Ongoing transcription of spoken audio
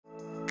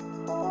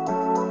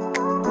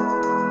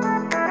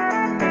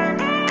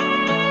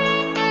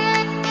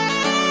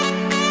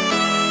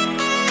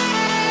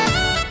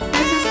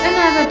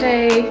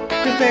Saturday,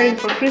 preparing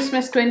for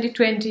Christmas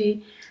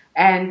 2020.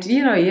 And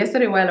you know,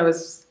 yesterday while I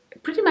was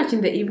pretty much in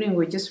the evening,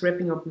 we were just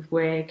wrapping up with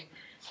work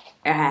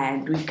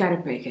and we got a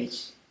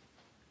package.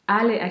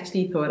 Ali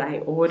actually thought I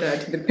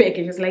ordered the package.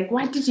 He was like,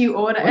 what did you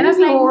order? And I was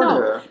like,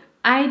 no,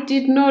 I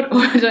did not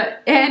order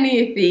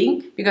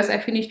anything because I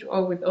finished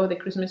with all the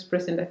Christmas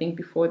present, I think,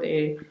 before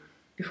the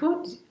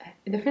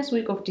first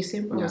week of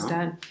December was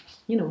done,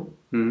 you know,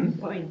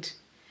 point.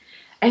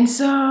 And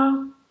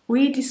so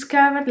we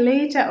discovered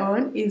later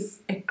on is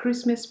a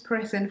Christmas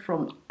present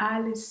from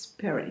Ali's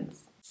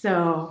parents.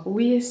 So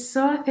we are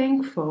so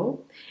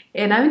thankful.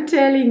 And I'm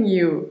telling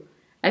you,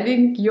 I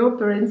think your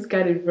parents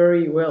got it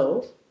very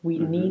well. We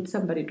need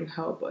somebody to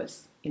help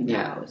us in the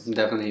house.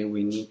 Definitely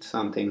we need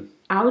something.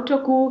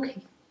 Auto cook,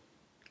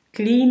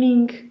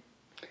 cleaning,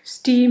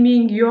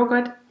 steaming,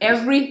 yogurt,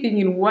 everything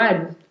in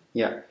one.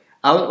 Yeah.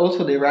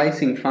 Also the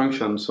rising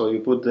function. So you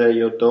put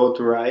your dough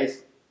to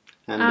rise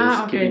and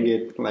just keeping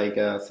it like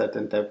a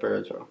certain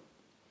temperature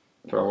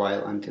for a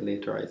while until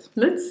it rises.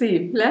 Let's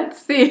see.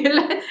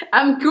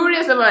 I'm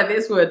curious about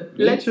this one.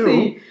 Let's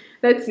see.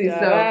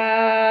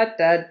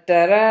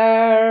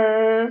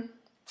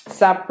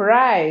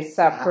 Surprise.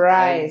 I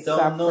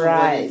don't know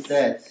what is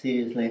that,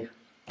 seriously.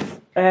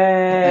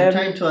 I'm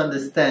trying to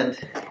understand.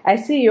 I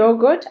see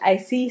yogurt, I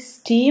see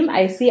steam,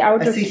 I see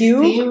auto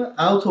cube. Steam,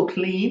 auto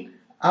clean,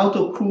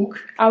 auto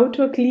cook.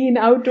 Auto clean,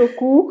 auto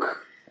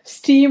cook.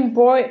 Steam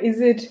boy, is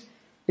it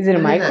a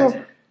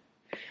micro?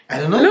 I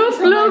don't know.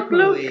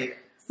 Look.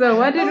 So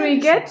what did we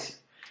get?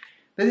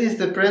 That is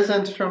the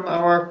present from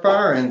our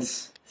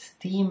parents.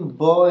 Steam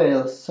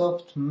boil,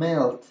 soft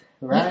melt,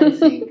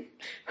 rising.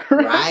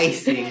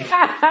 Rising.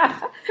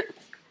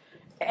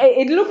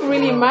 It looked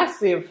really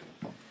massive.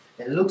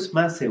 It looks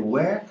massive.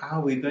 Where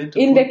are we going to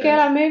in put the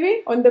keller,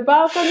 maybe? On the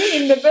balcony?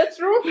 In the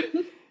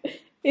bedroom?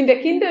 In the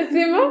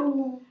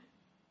Kinderzimmer?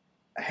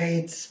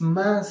 It's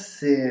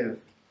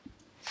massive.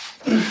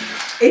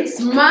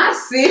 It's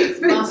massive.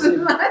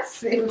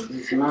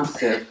 It's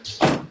massive.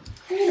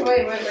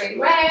 Wait.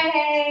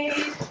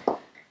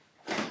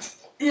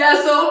 Yeah,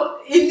 so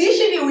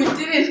initially we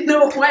didn't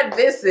know what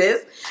this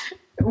is.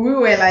 We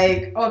were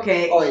like,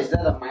 okay. Oh, is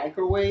that a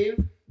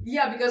microwave?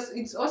 Yeah, because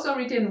it's also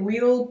written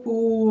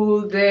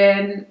Whirlpool.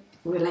 Then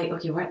we're like,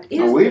 okay, what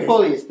is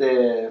Whirlpool this? is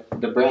the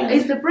brand.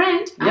 Is the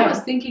brand? Yeah. I was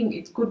thinking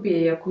it could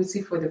be a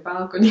jacuzzi for the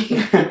balcony.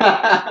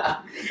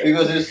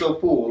 Because it's so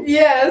cool.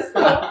 Yes.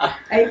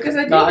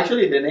 No,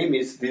 actually the name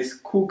is this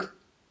Cook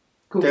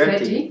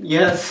 30.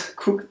 Yes,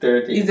 Cook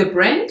 30. Is the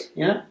brand?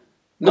 Yeah.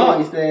 No,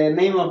 it's the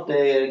name of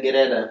the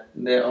Gereda,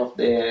 of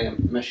the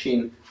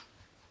machine.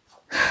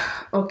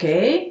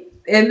 Okay.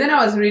 And then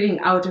I was reading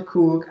auto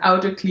cook,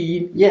 auto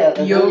clean, yogurt.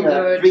 Then you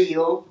have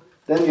grill,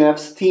 then you have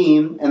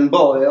steam and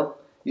boil,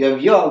 you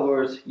have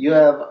yogurt, you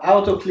have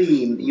auto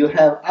clean, you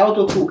have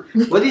auto cook.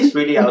 What is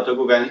really auto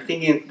cook? I'm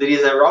thinking there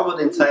is a robot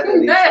inside that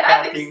is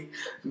cutting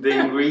the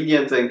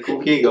ingredients and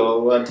cooking,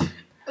 or what?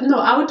 No,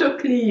 auto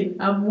clean.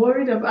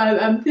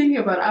 I'm thinking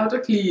about auto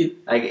clean.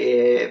 Like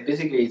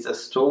basically it's a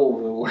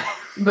stove.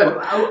 But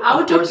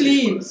auto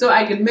clean, so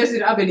I can mess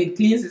it up and it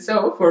cleans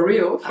itself for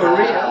real.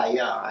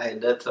 Yeah,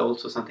 that's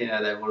also something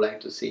that I would like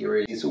to see.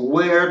 Really, is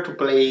where to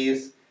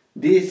place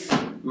this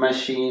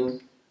machine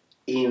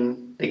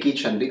in the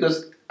kitchen,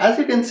 because as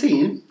you can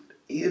see,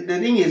 the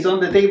thing is on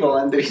the table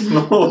and there is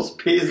no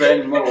space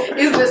anymore.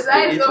 It's the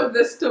size of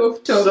the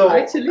stove top, so,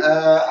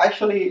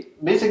 actually.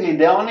 Basically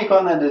the only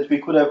corner that we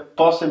could have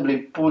possibly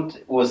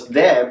put was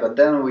there, but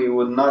then we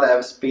would not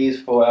have space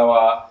for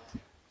our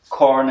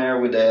corner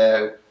with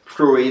the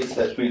fruits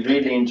that we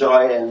really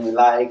enjoy and we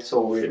like,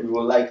 so we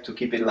would like to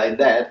keep it like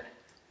that.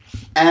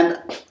 And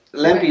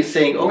Lempies is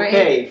saying,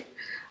 okay,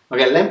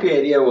 Lempies'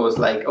 idea was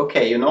like,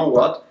 okay, you know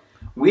what?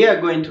 We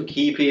are going to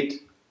keep it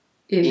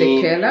in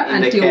the cellar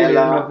until we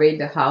renovate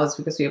the house,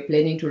 because we are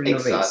planning to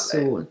renovate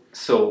soon.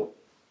 So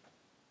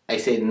I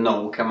said,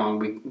 no, come on,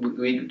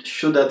 we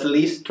should at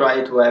least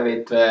try to have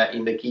it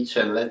in the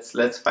kitchen.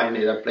 Let's find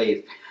it a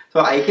place.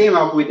 So I came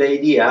up with the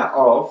idea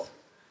of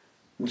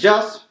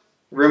just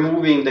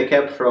removing the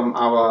cap from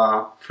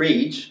our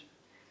fridge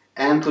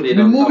and put it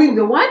on top. Removing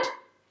the what?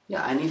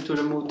 Yeah, I need to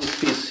remove this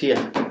piece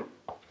here.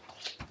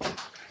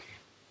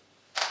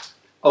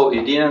 Oh,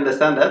 you didn't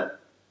understand that?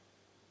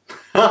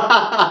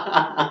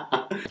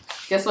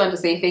 Just want to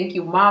say thank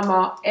you,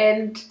 Mama,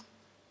 and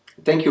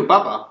thank you,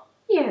 Papa.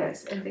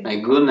 Yes, and thank my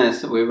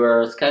goodness, we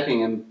were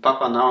Skyping and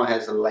Papa now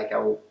has like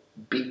a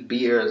big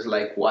beard,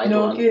 like white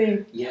one. No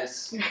kidding.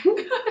 Yes.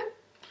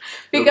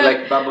 Because look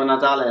like Babbo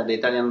Natale, the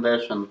Italian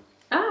version.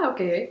 Ah,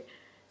 okay.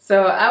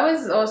 So I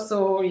was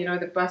also, you know,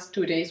 the past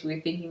 2 days we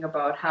were thinking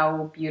about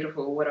how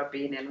beautiful it would have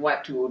been and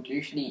what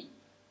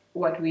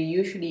we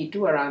usually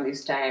do around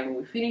this time.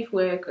 We finish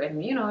work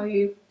and, you know,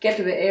 you get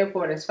to the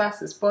airport as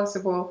fast as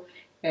possible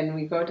and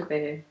we go to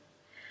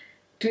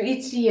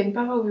Italy, and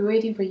Papa will be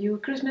waiting for you,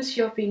 Christmas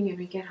shopping, and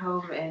we get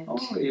home and...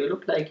 Oh, you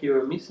look like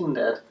you're missing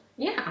that.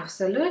 Yeah,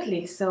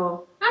 absolutely.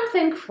 So I'm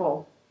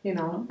thankful, you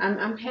know.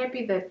 I'm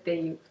happy that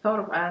they thought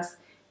of us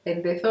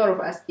And they thought of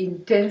us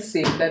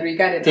intensive that we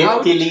got an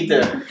 50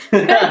 liter.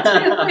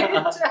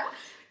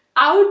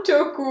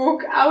 auto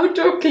cook,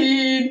 auto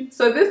clean.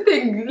 So this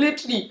thing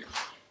literally,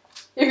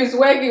 if it's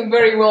working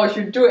very well,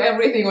 should do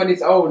everything on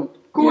its own.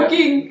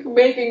 Cooking,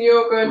 making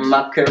yogurt,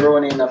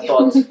 macaroni in a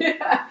pot.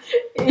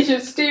 It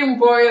should steam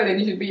boil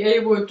and it should be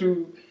able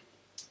to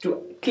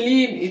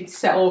clean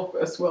itself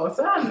as well.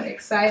 So I'm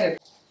excited.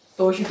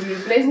 So should we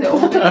replace the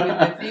oven with the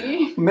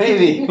thingy?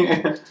 Maybe.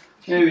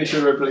 Maybe we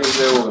should replace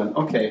the oven.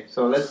 Okay,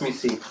 so let me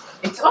see.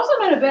 It's also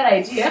not a bad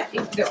idea.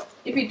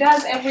 If it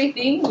does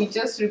everything, we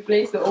just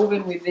replace the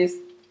oven with this.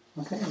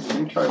 Okay, let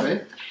me try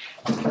it.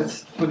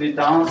 Let's put it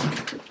down.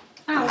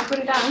 Ah, we'll put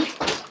it down.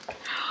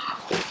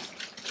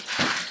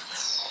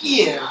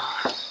 Yeah.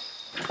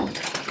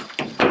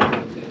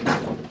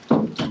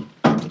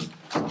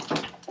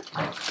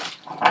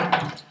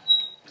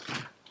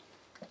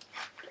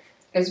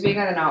 It's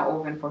bigger than our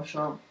oven for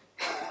sure.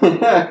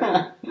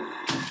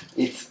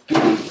 It's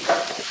big.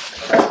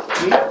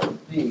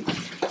 Big.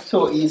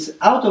 So it's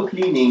auto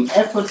cleaning,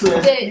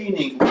 effortless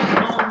cleaning, with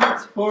no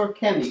needs for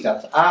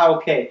chemicals. Ah,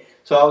 okay.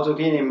 So auto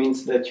cleaning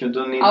means that you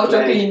don't need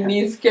auto clean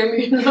means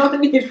no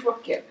need for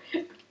chemicals.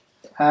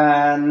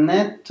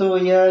 Netto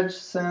yard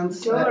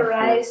sense. Dough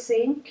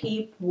rising,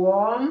 keep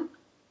warm,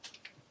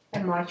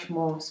 and much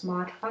more.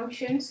 Smart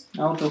functions.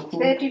 Auto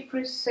cook. 30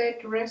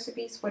 preset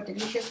recipes for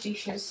delicious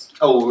dishes.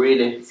 Oh,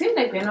 really? It seems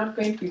like we're not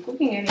going to be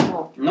cooking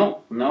anymore.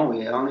 No,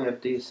 we only have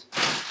this.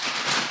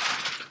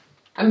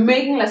 I'm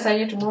making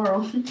lasagna tomorrow.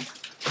 With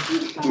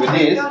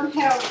this? Don't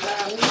have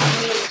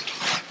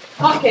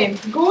okay,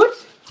 good.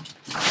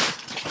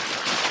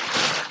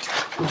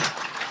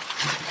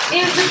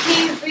 Easy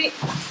peasy.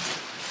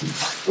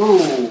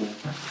 Ooh.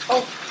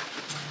 Oh,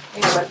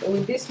 yeah, but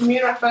with this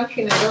mirror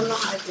function, I don't know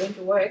how it's going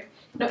to work.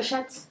 No,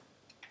 Schatz,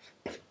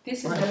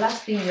 this is the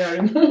last thing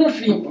you're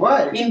removing.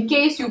 Why? In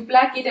case you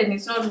plug it and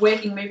it's not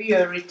working, maybe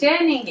you're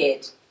returning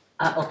it.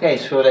 Ah, okay,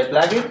 should I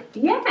plug it?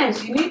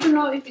 Yes, you need to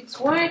know if it's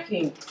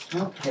working.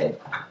 Okay.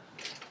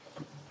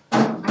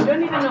 I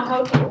don't even know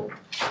how to.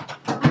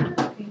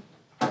 Okay.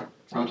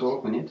 How to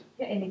open it?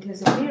 Yeah, and it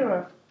has a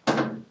mirror.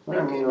 What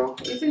a mirror.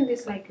 Isn't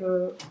this like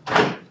a...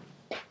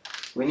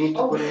 We need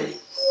to put it.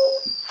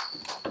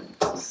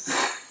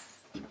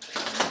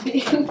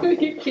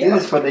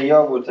 This is for the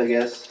yogurt, I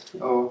guess.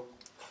 Oh.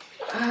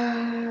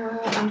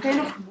 I'm kind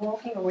of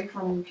walking away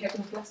from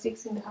having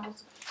plastics in the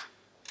house.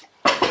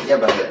 Yeah,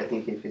 but I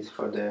think if it's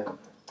for the...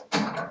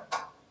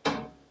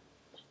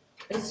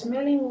 It's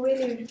smelling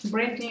really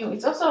brand new.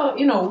 It's also,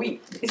 you know,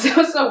 it's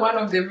also one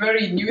of the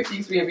very new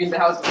things we have in the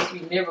house because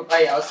we never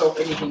buy ourselves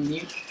anything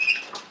new.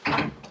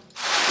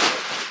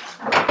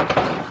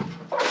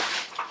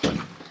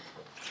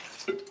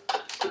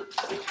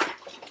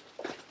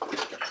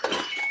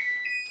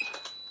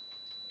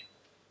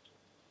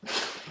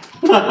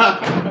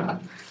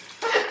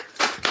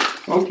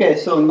 Okay,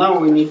 so now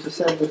we need to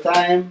set the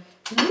time.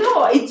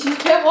 No, it's you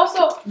have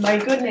also, my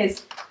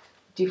goodness,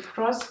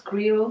 defrost,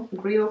 grill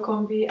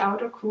combi,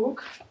 auto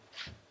cook,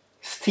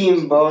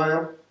 Steam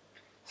boil,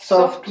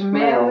 soft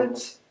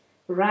melt.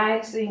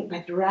 rising.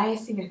 But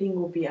rising, I think,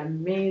 will be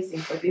amazing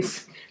for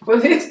this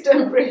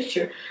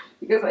temperature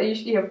because I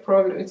usually have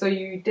problems. So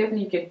you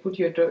definitely can put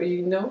your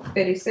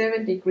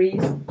 37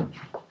 degrees.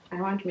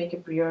 I want to make a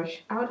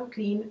brioche. Auto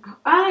clean.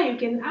 Ah, you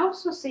can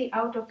also say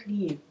auto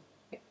clean,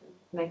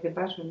 like the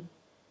button.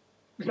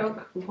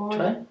 Clock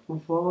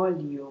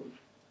volume.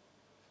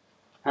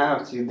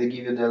 Ah, so they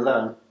give you the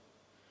alarm.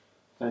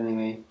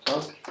 Anyway,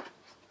 clock.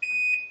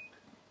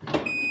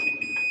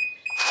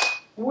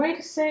 Wait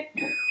a sec.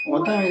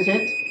 What time is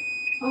it?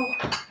 Oh,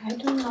 I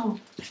don't know.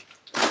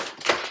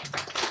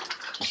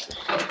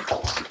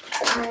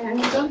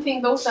 I don't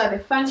think those are the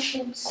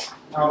functions.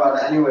 How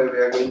about anyway, we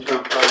are going to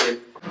unplug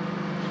it.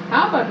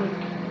 How about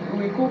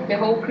we cook the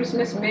whole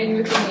Christmas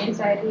menu thing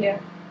inside here?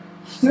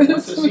 I want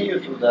to see you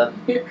do that.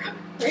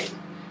 Wait.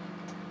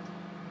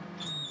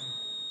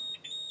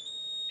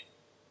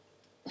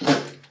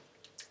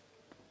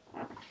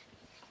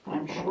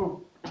 I'm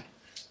sure.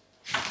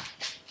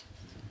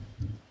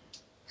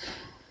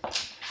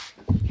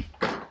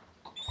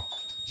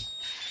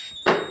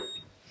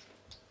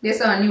 This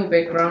is our new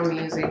background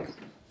music.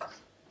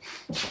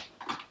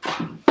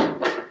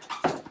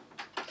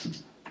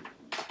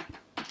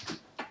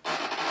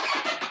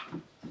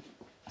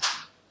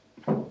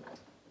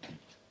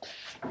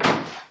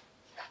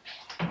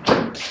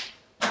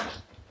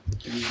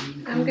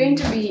 I'm going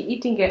to be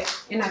eating an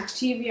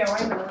Activia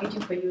while I'm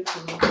waiting for you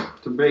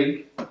to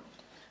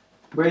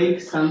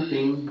break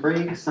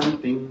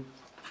something.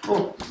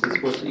 Oh,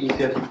 this was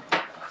easier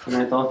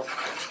than I thought.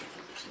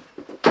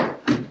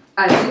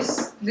 And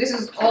this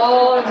is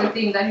all the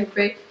thing that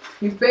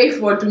you pay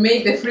for to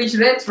make the fridge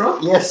retro.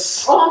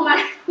 Yes. Oh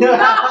my no,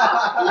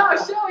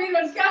 show it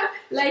on camera.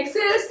 Like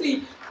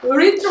seriously,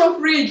 retro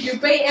fridge, you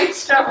pay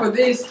extra for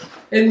this.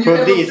 And you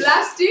have a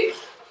plastic.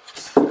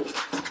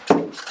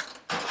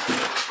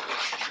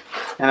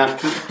 And a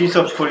piece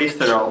of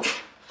polysterol.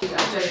 It's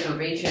after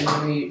renovation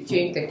when we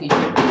change the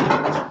kitchen.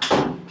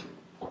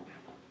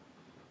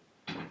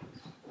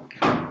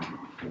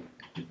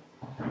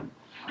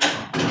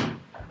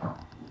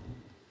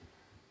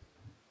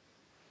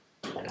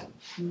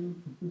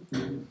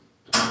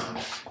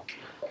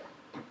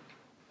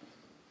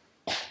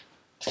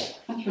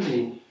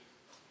 Actually,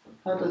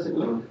 how does it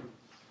look?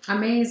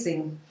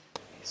 Amazing.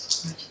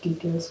 So much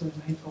details on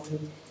my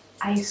microwave.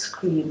 Ice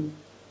cream.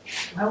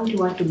 Why would you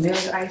want to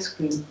melt ice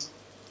cream?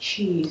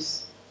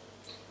 Cheese.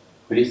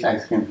 What is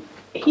ice cream?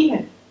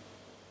 Here.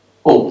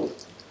 Oh,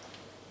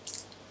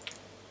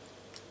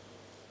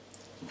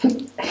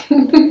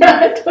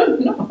 I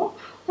don't know.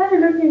 Why are you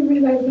looking at me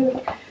like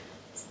that?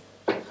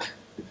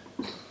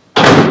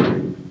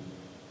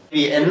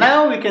 and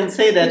now we can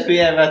say that we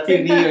have a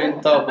TV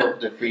on top of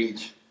the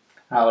fridge.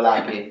 How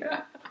lucky.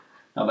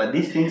 No, but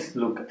these things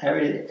look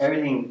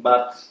everything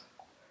but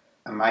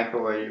a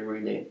microwave,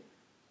 really.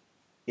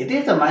 It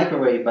is a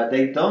microwave, but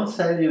they don't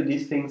sell you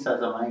these things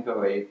as a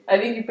microwave. I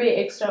think you pay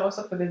extra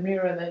also for the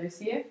mirror that is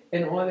here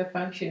and all the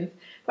functions.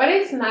 But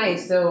it's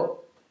nice. So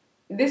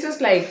this is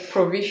like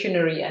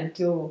provisionary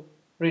until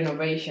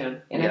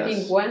renovation. And I Yes.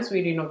 think once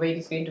we renovate,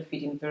 it's going to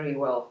fit in very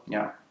well.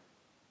 Yeah.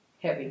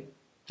 Heavy.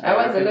 I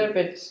was a little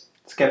bit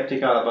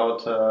skeptical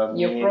about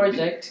your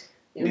project.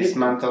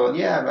 dismantle.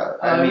 Yeah,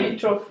 but I mean,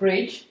 retro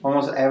fridge.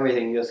 almost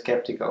everything you're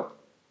skeptical.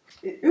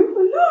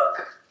 Ooh,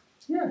 look!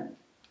 Yeah.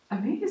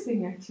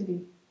 Amazing,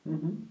 actually.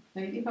 Mm-hmm.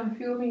 Like if I'm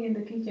filming in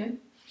the kitchen,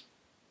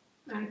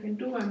 I can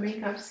do my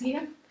makeups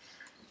here.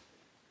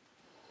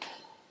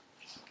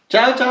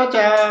 Ciao, ciao,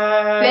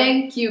 ciao!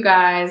 Thank you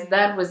guys.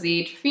 That was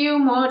it. Few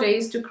more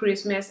days to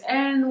Christmas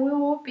and we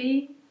will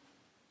be...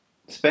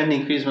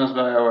 Spending Christmas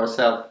by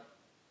ourselves.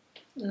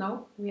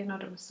 No, we are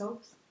not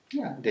ourselves.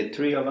 Yeah, the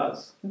three of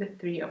us. The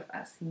three of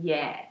us.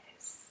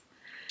 Yes.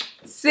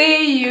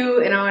 See you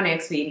in our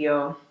next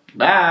video.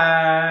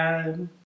 Bye!